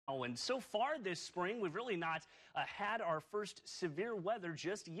And so far this spring, we've really not had our first severe weather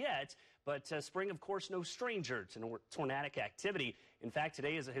just yet. But spring, of course, no stranger to tornadic activity. In fact,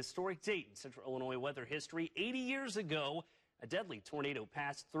 today is a historic date in Central Illinois weather history. 80 years ago, a deadly tornado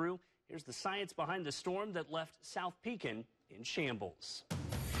passed through. Here's the science behind the storm that left South Pekin in shambles.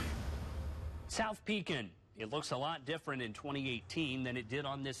 South Pekin. It looks a lot different in 2018 than it did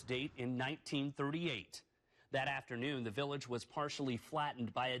on this date in 1938. That afternoon, the village was partially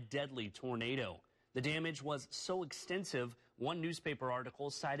flattened by a deadly tornado. The damage was so extensive, one newspaper article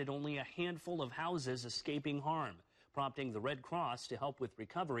cited only a handful of houses escaping harm, prompting the Red Cross to help with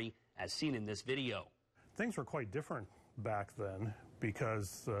recovery, as seen in this video. Things were quite different back then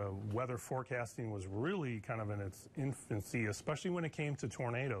because weather forecasting was really kind of in its infancy, especially when it came to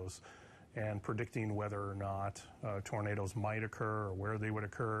tornadoes and predicting whether or not tornadoes might occur or where they would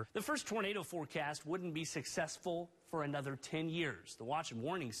occur. The first tornado forecast wouldn't be successful for another 10 years. The watch and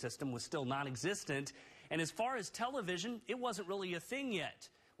warning system was still non-existent, and as far as television, it wasn't really a thing yet.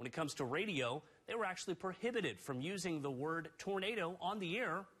 When it comes to radio, they were actually prohibited from using the word tornado on the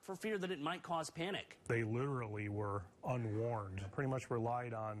air for fear that it might cause panic. They literally were unwarned, pretty much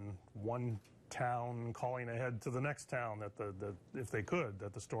relied on one town calling ahead to the next town that if they could,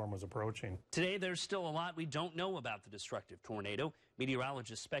 that the storm was approaching. Today, there's still a lot we don't know about the destructive tornado.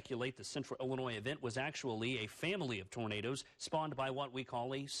 Meteorologists speculate the Central Illinois event was actually a family of tornadoes spawned by what we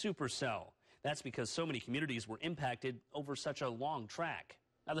call a supercell. That's because so many communities were impacted over such a long track.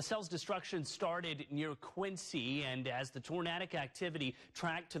 Now, the cell's destruction started near Quincy, and as the tornadic activity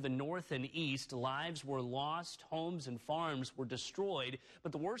tracked to the north and east, lives were lost, homes and farms were destroyed.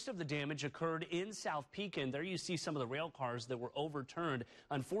 But the worst of the damage occurred in South Pekin. There you see some of the rail cars that were overturned.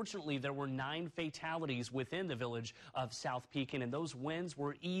 Unfortunately, there were 9 fatalities within the village of South Pekin, and those winds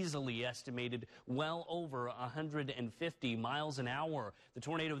were easily estimated well over 150 miles an hour. The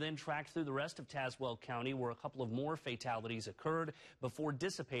tornado then tracked through the rest of Tazewell County, where a couple of more fatalities occurred before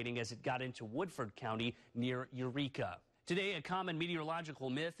dissipating as it got into Woodford County near Eureka. Today, a common meteorological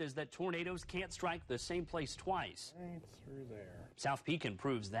myth is that tornadoes can't strike the same place twice. Right through there. South Pekin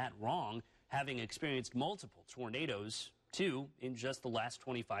proves that wrong, having experienced multiple tornadoes, 2 in just the last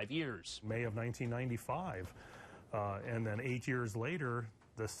 25 years. May of 1995, and then 8 years later,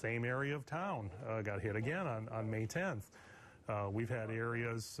 the same area of town got hit again on May 10th. We've had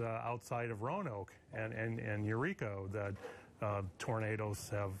areas outside of Roanoke and Eureka that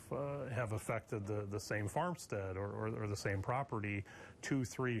tornadoes have affected the same farmstead or the same property 2,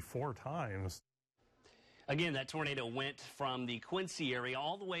 3, 4 times. Again, that tornado went from the Quincy area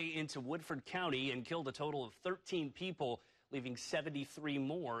all the way into Woodford County and killed a total of 13 people, leaving 73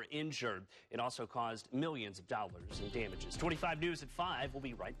 more injured. It also caused millions of dollars in damages. 25 News at 5. We'll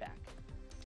be right back.